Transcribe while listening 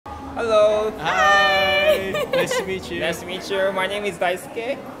Hello. Hi. Nice to meet you. Nice to meet you. My name is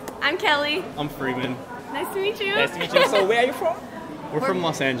Daisuke. I'm Kelly. I'm Freeman. Nice to meet you. Nice to meet you. So where are you from? We're from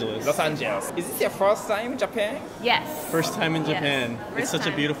Los Angeles. Los Angeles. Is this your first time in Japan? Yes. First time in Japan. Yes. It's such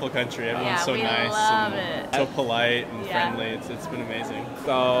a beautiful country. Everyone's so we nice love and it. so polite and friendly. It's been amazing.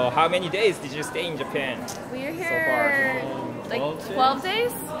 So how many days did you stay in Japan? We're here like 12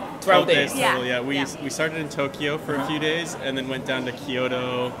 days? 12 days. Total, Yeah. We started in Tokyo for a few days and then went down to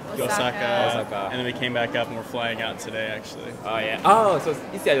Kyoto, Osaka, and then we came back up and we're flying out today actually. Oh yeah. Oh, so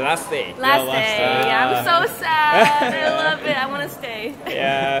it's your last day. Last last day. day. Yeah, I'm so sad. I love it. I want to stay.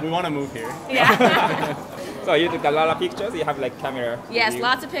 Yeah. We want to move here. Yeah. So you took a lot of pictures. You have like camera. Yes, review?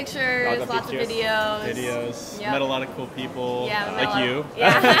 lots of pictures, lots of videos. Yep. Met a lot of cool people, like you.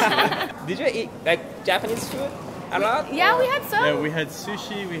 Yeah. Did you eat like Japanese food a lot? Yeah, we had some. Yeah, we had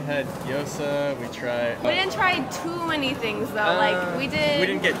sushi, we had gyoza, we tried. We didn't try too many things though. Like we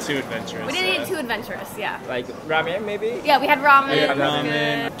didn't get too adventurous. We didn't eat too adventurous. Yeah. Like ramen maybe? Yeah, we had ramen. Yeah,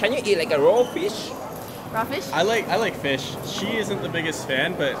 Ramen. Can you eat like a raw fish? Raw fish? I like fish. She isn't the biggest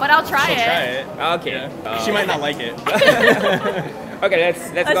fan, but I'll try she'll it. try it. Okay. Yeah. She might not like it. Okay, let's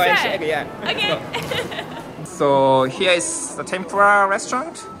go and try check. it. Yeah. Okay. So here is the tempura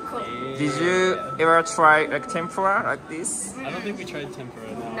restaurant. Cool. Did you ever try like tempura like this? I don't think we tried tempura.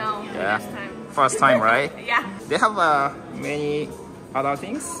 No. Yeah. First time. First time, right? Yeah. They have many other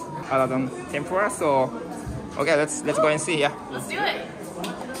things other than tempura. So okay, let's go and see. Yeah. Let's do it.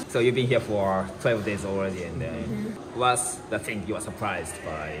 So you've been here for 12 days already, and then what's the thing you were surprised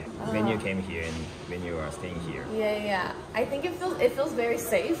by when you came here and when you were staying here? Yeah. I think it feels very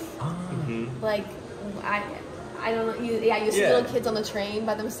safe. Like I don't know. You see little kids on the train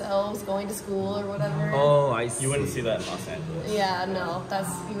by themselves going to school or whatever. Oh, I see. You wouldn't see that in Los Angeles. Yeah, no,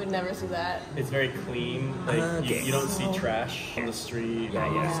 you would never see that. It's very clean. Like you don't see trash on the street,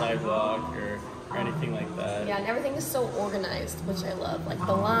 on the sidewalk, or anything like that. Yeah, and everything is so organized, which I love. Like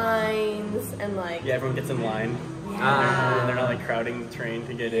the lines and like. Yeah, everyone gets in line. Yeah. And they're not like crowding the train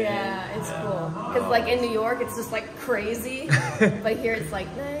to get in. Yeah, it's cool. Because like in New York, it's just like crazy, but here it's like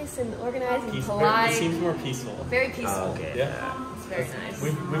nice and organized and polite. It seems more peaceful. Very peaceful. Okay. Yeah. It's very nice.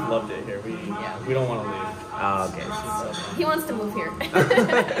 We've loved it here. We don't want to leave. Okay. He wants to move here.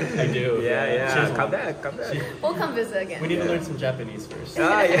 I do. Yeah. Come back. We'll come visit again. We need to learn some Japanese first.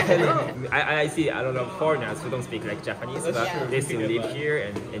 I see a lot of foreigners who don't speak like Japanese, but they still live here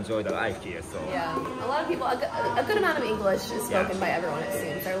and enjoy the life here. So yeah, a lot of people, a good amount of English is spoken by everyone. It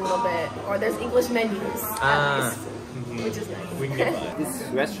seems they're a little bit, or there's English menus at least, which is nice. We can get by. this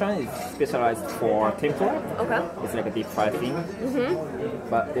restaurant is specialized for tempura. Okay. It's like a deep fried thing.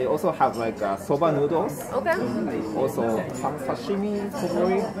 But they also have like soba noodles. Okay. Also sashimi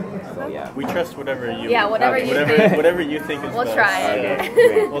totally. So yeah. We trust whatever you. Yeah, whatever you think. Whatever you think is We'll best. try it. Okay,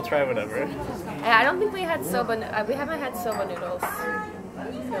 great. We'll try whatever. Yeah, I don't think we had soba. We haven't had soba noodles. I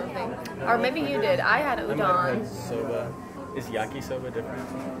don't think. Or maybe you did. I had I might have udon. had soba. Is yakisoba different?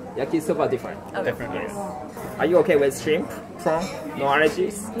 Yakisoba different. Different. Yes. Are you okay with shrimp? Prawn? No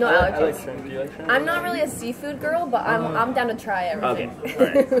allergies? No I like allergies. shrimp. Do you like shrimp? I'm not really a seafood girl, but I'm down to try everything.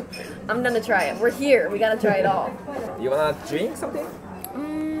 Okay. Alright. I'm down to try it. We're here. We gotta try it all. You wanna drink something?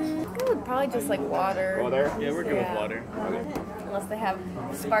 I would probably just like water. Water? Yeah, we're good with water. Unless they have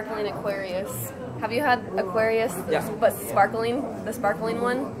sparkling Aquarius. Have you had Aquarius? Yeah. But sparkling? The sparkling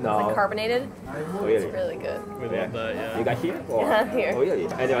one? No. It's like carbonated? Really? It's really good. We love that. Yeah. You got here? Or? Yeah, here. Oh really?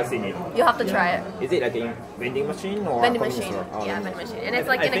 I never seen it. You'll have to try it. Is it like a vending machine or Vending convenience machine. store? Oh, Yeah, vending machine. And it's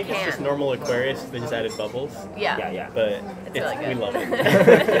like I in a think it's just can. normal Aquarius. They just added bubbles. Yeah. But really good. we love it.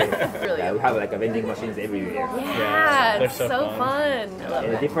 It's really Yeah, good. we have like a vending machines everywhere. Yeah, they're it's so so fun. fun. I love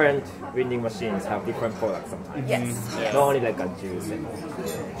And it. different vending machines have different products sometimes. Yes. Not only like a juice and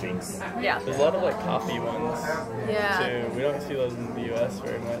drinks. Yeah. There's a lot of like coffee ones Yeah. too. We don't see those in the U.S.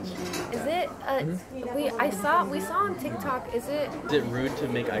 very much. Is it? We saw on TikTok. Is it Is it rude to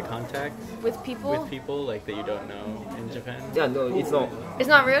make eye contact with people? with people like that you don't know in Japan? Yeah, no, it's not. It's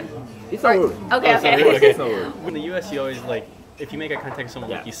not rude. It's not rude. Okay. it's not Okay. rude, okay. It's not rude. In the U.S., you always like if you make eye contact with someone,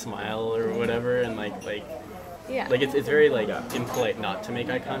 Yeah. like you smile or whatever, and like Yeah. like it's very like impolite not to make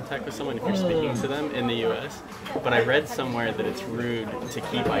eye contact with someone if you're speaking to them in the U.S. But I read somewhere that it's rude to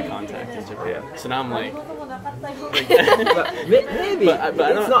keep eye contact in Japan. So now I'm like, But maybe But I it's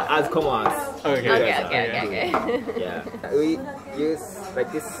don't- not as common as. Okay. Yeah. We use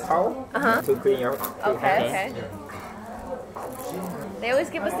like this towel to clean out. Okay. They always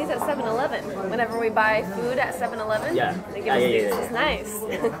give us these at 7-Eleven. Whenever we buy food at 7-Eleven, Yeah. they give us these. Yeah. It's nice.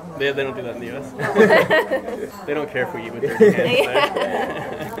 they don't do that in the U.S. They don't care if we eat with their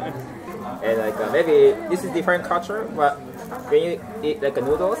hands. And like maybe this is different culture, but when you eat like a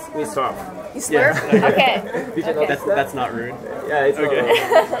noodles, we slurp. You slurp? Yeah. Okay. Did you know That's not rude. Yeah, it's Okay.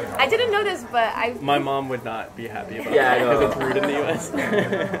 I didn't know this, but My mom would not be happy about Yeah, I that know. because it's rude in the U.S.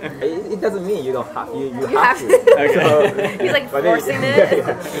 It doesn't mean you don't have you You have have to. Okay. he's like But forcing yeah, it.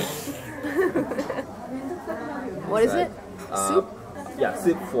 yeah. What is it? Soup? Yeah,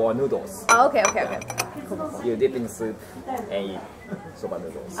 soup for noodles. Oh, okay, okay, okay. You dip in soup and eat soba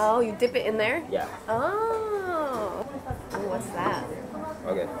noodles. Oh, you dip it in there? Yeah. Oh. Ooh, what's that?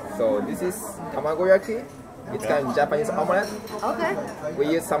 Okay. So this is tamagoyaki. It's kind of Japanese omelette. Okay. We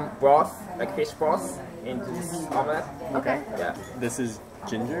use some broth, like fish broth, into this omelette. Okay. Yeah. This is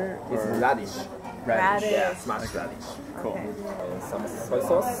ginger This or is radish. Radish. Yeah, smashed radish. Cool. Okay. And some soy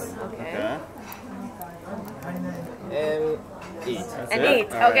sauce. Okay. Yeah. And eat. And it?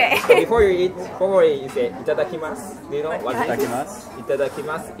 eat. All right. Okay. Before you eat, probably you say itadakimasu. Do you know what it is? Itadakimasu?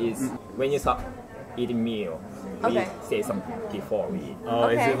 Itadakimasu is when you start eating meal. We Okay. say something before we eat. Oh,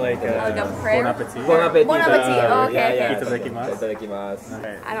 is Okay. it like Like a bon prayer? appetit? Bon appetit. Bon appetit. Oh, okay, yeah, okay. yeah. Itadakimasu. Itadakimasu.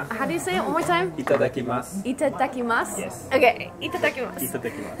 Okay. I don't. How do you say it? One more time. Itadakimasu. Itadakimasu. Yes. Okay. Itadakimasu.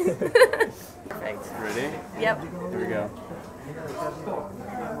 Itadakimasu. Perfect. Ready? Yep. Here we go.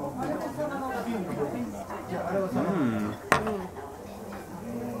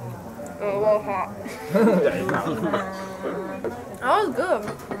 A little hot. That was good.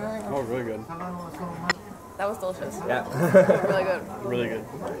 Oh, really good. That was delicious. Yeah. Really good. Really good.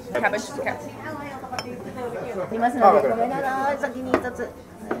 Cabbage. Okay. いますので、ごめんなさい、先に一つ。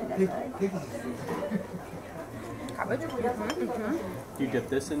 Cabbage. Do you dip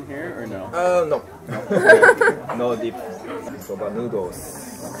this in here or no? No. No dip. Soba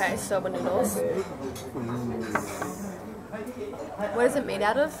noodles. Okay. Soba noodles. What is it made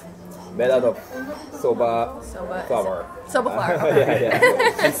out of? Made out of soba Soba. flour. Soba flour. Yeah,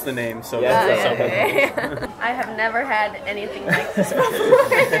 yeah. Hence the name. So Yeah, that's yeah, soba. Okay. I have never had anything like this before.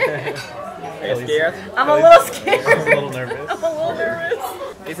 Are you scared? I'm a little scared. I was a little nervous. I'm a little nervous.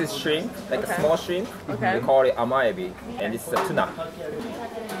 This is shrimp, like Okay. a small shrimp. Okay. We call it amaebi, and this is a tuna.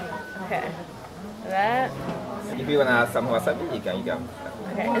 Okay. That. If you wanna add some wasabi, you can.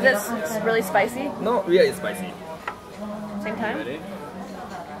 Okay. Is this really spicy? No, really spicy. Same time? Ready?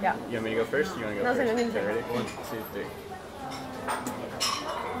 Yeah. You want me to go first? You want to go No, first? same, same, Okay, same. ready? 1, 2, 3.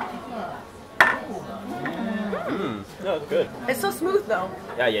 No, it's good. It's so smooth though.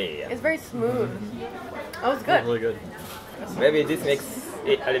 Yeah, yeah, yeah. It's very smooth. Oh, it's It's good. really good. Maybe this makes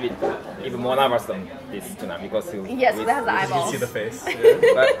it a little bit even more nervous than this tuna because you. Yes, that has the You eyeballs. see the face. Yeah.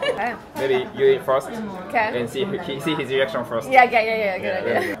 But Okay. maybe you eat first Okay. and see his reaction first. Yeah, good idea.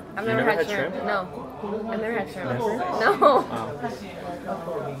 yeah. I've You never never had had shrimp. shrimp? No. I've never had shrimp. No.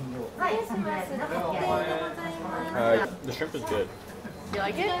 The shrimp is good. You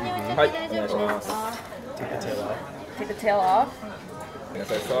like it? はい、お願いします。 Take the tail out. Take the tail off.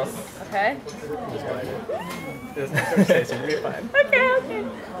 ソイソース。 Okay. Just bite it. It doesn't have to say, so you'll be fine. Okay, okay.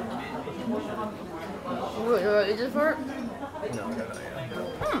 Wait, you want to eat this part? No, no,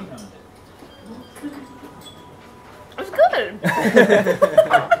 yeah. It's good.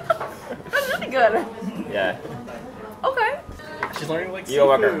 That's really good. Yeah. Okay. She's learning to like You're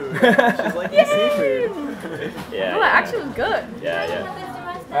seafood. welcome. She's liking seafood. Yeah. No, that actually was good. Yeah, yeah.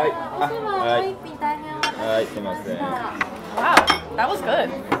 はい。はい。はい、すみません。は Wow, that was good.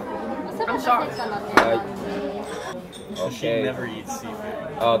 I'm shocked. い。 She Okay. never eats seafood.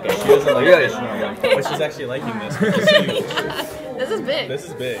 Okay. She doesn't really. But she's actually liking this, which is huge. This is big. This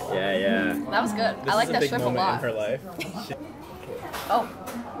is big. Yeah, yeah. That was good. This I like is a that big shrimp a moment in lot. her life. Oh.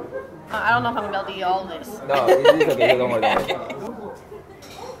 I don't know if I'm gonna be able to eat all of this. No, it's okay. Don't worry. Don't worry.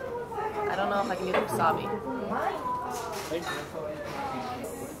 I don't know if I can do the wasabi.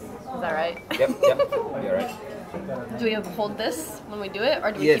 Is that right? Yep, yep. You're right. Do we hold this when we do it,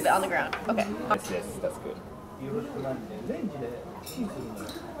 or do we Yes. keep it on the ground? Okay. Yes, yes, that's good.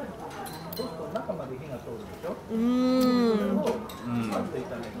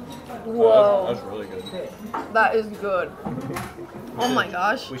 Whoa, That was really good. that is good. Oh my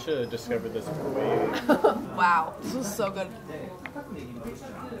gosh. We should have discovered this way. Wow, this is so good.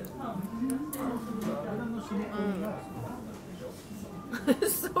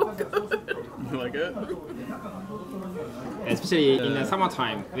 It's so good. You like it? Especially in the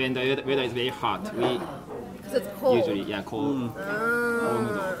summertime when the weather is very hot, we Because it's cold. usually cold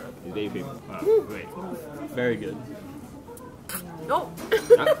noodle. It's very good. Great. Very good. Nope.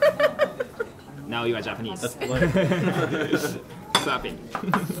 Now you are Japanese. That's like, Slapping.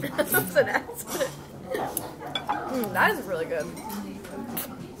 That's an accident. That is really good.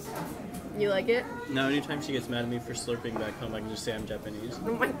 You like it? now, anytime she gets mad at me for slurping back home, I can just say I'm Japanese.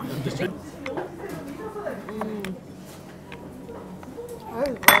 Oh my I'm just trying. That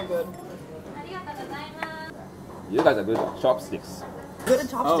is really good. You guys are good at chopsticks. Good at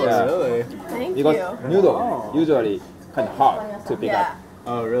chopsticks. Oh, Yeah. really? Thank Because you. noodle usually kind of hard to pick Yeah. up.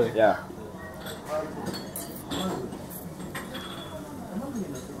 Oh, really? Yeah.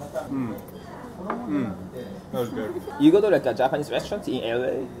 That was good. You go to like a Japanese restaurant in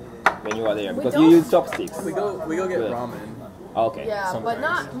LA when you are there because don't. you use chopsticks. We go get Good. ramen. Okay. Yeah, but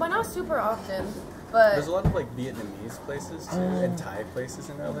Sometimes. not super often. There's But a lot of like Vietnamese places too, and Thai places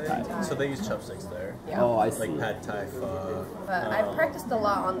in LA. So they use chopsticks there. yeah. Oh, I see. Like pad Thai pho. But I've practiced a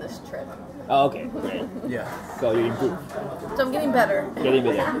lot on this trip, Oh, okay. Great. Yeah. So you improve. so I'm getting better. Getting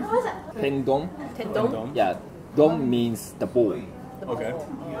better. Tendon. Tendon. Yeah. Dong means the bowl. Okay.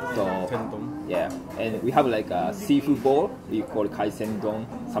 So Tendon. yeah, and we have like a seafood bowl. We call it kaisen don.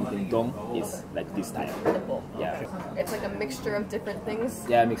 Something don is like this type. Yeah. It's like a mixture of different things.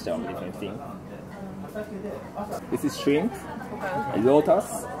 Yeah, mixture of different things. This is shrimp, Okay.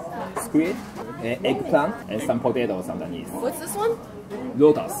 lotus, squid, eggplant, and some potatoes underneath. What's this one?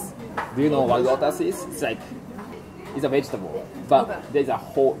 Lotus. Do you know what lotus is? It's like it's a vegetable, but Okay.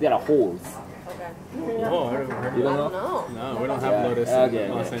 there are holes. Okay. Oh, I don't remember. You I don't don't know? know. No, we don't have Yeah, lotus okay,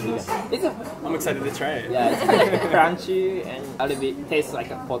 in Los okay. Angeles. It's a I'm excited to try it. yeah, it's kind of crunchy and a little bit tastes like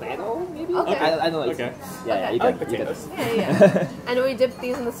a potato, maybe. Okay. I don't know. Okay. Yeah, you I like can. potatoes. Yeah, yeah. And do we dip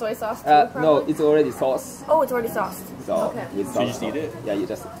these in the soy sauce too? No, probably? it's already sauce. Oh, it's already sauced. So Okay. with So sauce. you just eat it? Yeah, you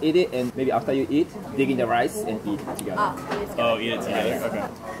just eat it, and maybe after you eat, dig in the rice and eat together. Ah, it's good. Oh, eat it together. Okay.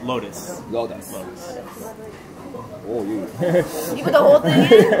 Lotus. Lotus. Lotus. Oh, you. You put the whole thing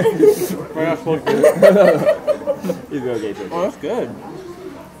in? We're not supposed to. It's okay. It's okay. Oh, that's good.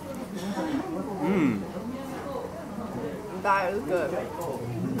 That is good.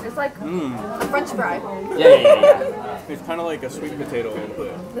 It's like a French fry. Yeah. It's kind of like a sweet potato a little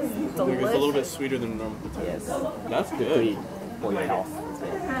bit. This is Like it's a little delicious. bit sweeter than normal potato. Yes. That's To good. eat for your health.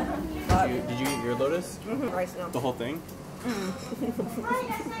 Did you eat your lotus? Rice now. The whole thing?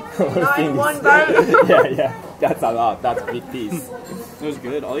 Not in one bite. Yeah. That's a lot. That's a big piece. It was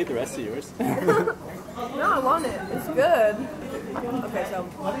good. I'll eat the rest of yours. No, I want it. It's good. Okay, so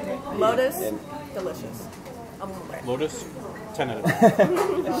lotus, delicious. Okay. Lotus, 10 out of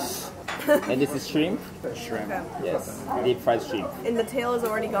 10. And this is shrimp. Shrimp. Okay. Yes. Deep fried shrimp. And the tail is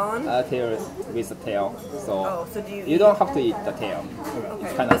already gone? Tail with the tail. So Oh, so do you you don't have to eat the tail.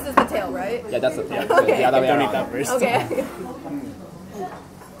 Okay, kinda- this is the tail, right? Yeah, that's the tail. So Okay. the other way Don't eat around. that first. Okay.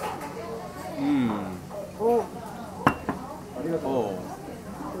 Oh, Oh,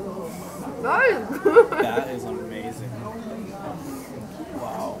 that is good. that is amazing.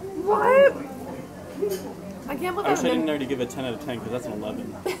 Wow. What? I can't I believe wish I've I didn't been, already give it 10 out of 10 because that's an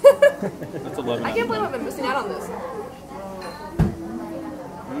 11. That's 11 I out can't of believe 10. I've been missing out on this.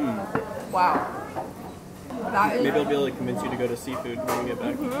 Wow. That is Maybe I'll be able to convince you to go to seafood when we get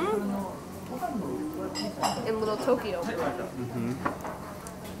back. in little Tokyo. That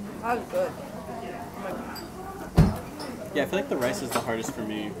was good. Yeah, I feel like the rice is the hardest for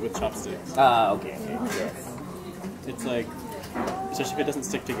me with chopsticks. Okay. Yes. It's like, especially if it doesn't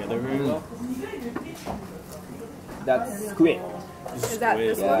stick together very well. That's squid. Is that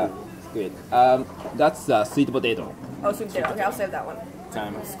this Yeah, one? squid. That's sweet potato. Oh, sweet potato. Okay, I'll save that one.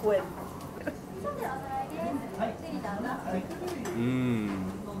 Time. Squid.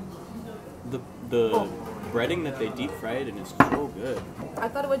 The breading that they deep fried and it's so good. I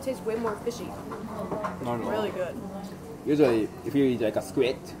thought it would taste way more fishy. No. Really good. Usually, if you eat like a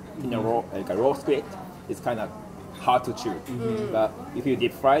squid in a raw, like a raw squid, it's kind of hard to chew. But if you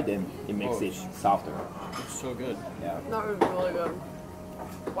deep fry, then it makes Oh. it softer. It's so good. Yeah. That was really good.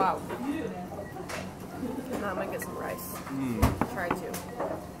 Wow. Now I'm gonna get some rice. Try to.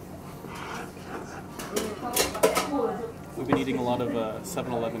 We've been eating a lot of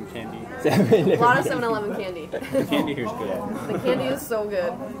 7-Eleven candy. A lot of 7-Eleven candy. The candy here's good. The candy is so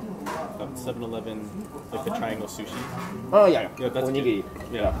good. 7-Eleven, like the triangle sushi. Oh yeah. Yeah, that's Onigiri.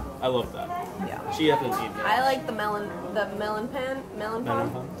 good. Yeah, I love that. Yeah. She hasn't eaten it. I like the melon pan, melon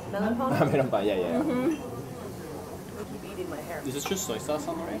pan. Melon pan, yeah. Keep eating my hair. Is this just soy sauce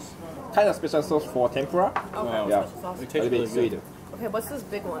on the rice? Kind of special sauce for tempura. Okay, Yeah. special sauce. It A tastes little really bit sweeter. good. Okay, what's this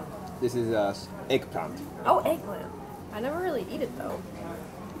big one? This is eggplant. Oh, eggplant. I never really eat it though.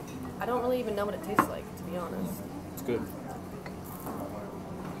 I don't really even know what it tastes like, to be honest. It's good.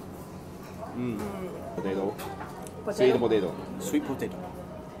 Potato. Potato? Sweet potato. Sweet potato.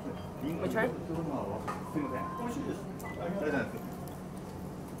 We try?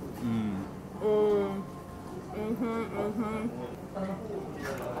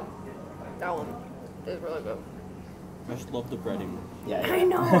 That one is really good. I just love the breading. Yeah. I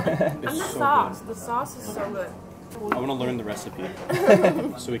know. And the so sauce. The sauce is so good. I want to learn the recipe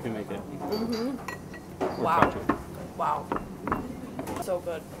so we can make it. Wow. Wow. So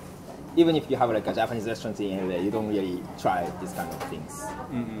good. Even if you have like a Japanese restaurant in LA, you don't really try these kind of things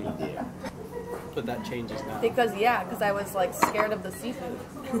in there. But that changes now. Because I was like scared of the seafood.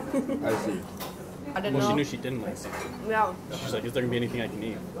 I see. I didn't Well, know. she knew she didn't like seafood. Yeah. She's like, is there gonna be anything I can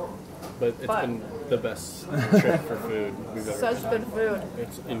eat? But it's been the best trip for food we've ever Such been. good food.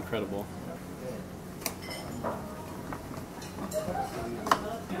 It's incredible.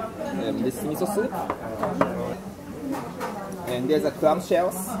 This miso soup. And there's a clam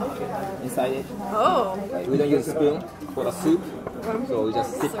shells inside it. Oh. We don't use a spoon for the soup, so we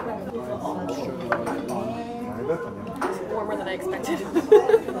just sip. It's warmer than I expected.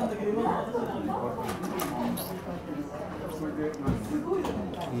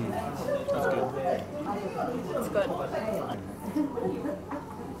 That's good. It's good.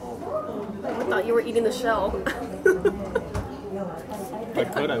 I thought you were eating the shell. If I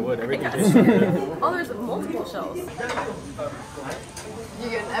could, I would. Everything tastes so good. Oh, there's multiple shells. You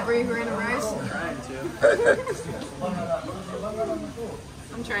getting every grain of rice?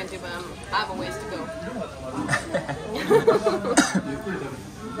 I'm trying to, but I have a ways to go.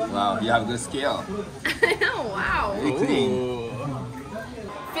 Wow, you have good skill. I know, wow. Very clean.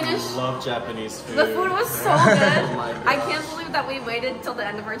 Finish. I love Japanese food. The food was so good. I can't believe that we waited till the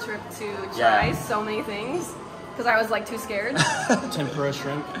end of our trip to try so many things because I was like too scared. Tempura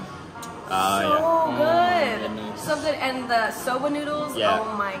shrimp. So good. goodness. So good. And the soba noodles,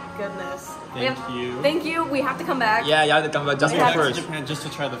 oh my goodness. Thank you. Thank you. We have to come back. Yeah, you have to come back just Go back to first. Japan just to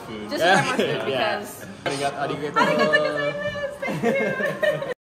try the food. Just to try more food because... Arigato. Arigatou gozaimasu. Thank you.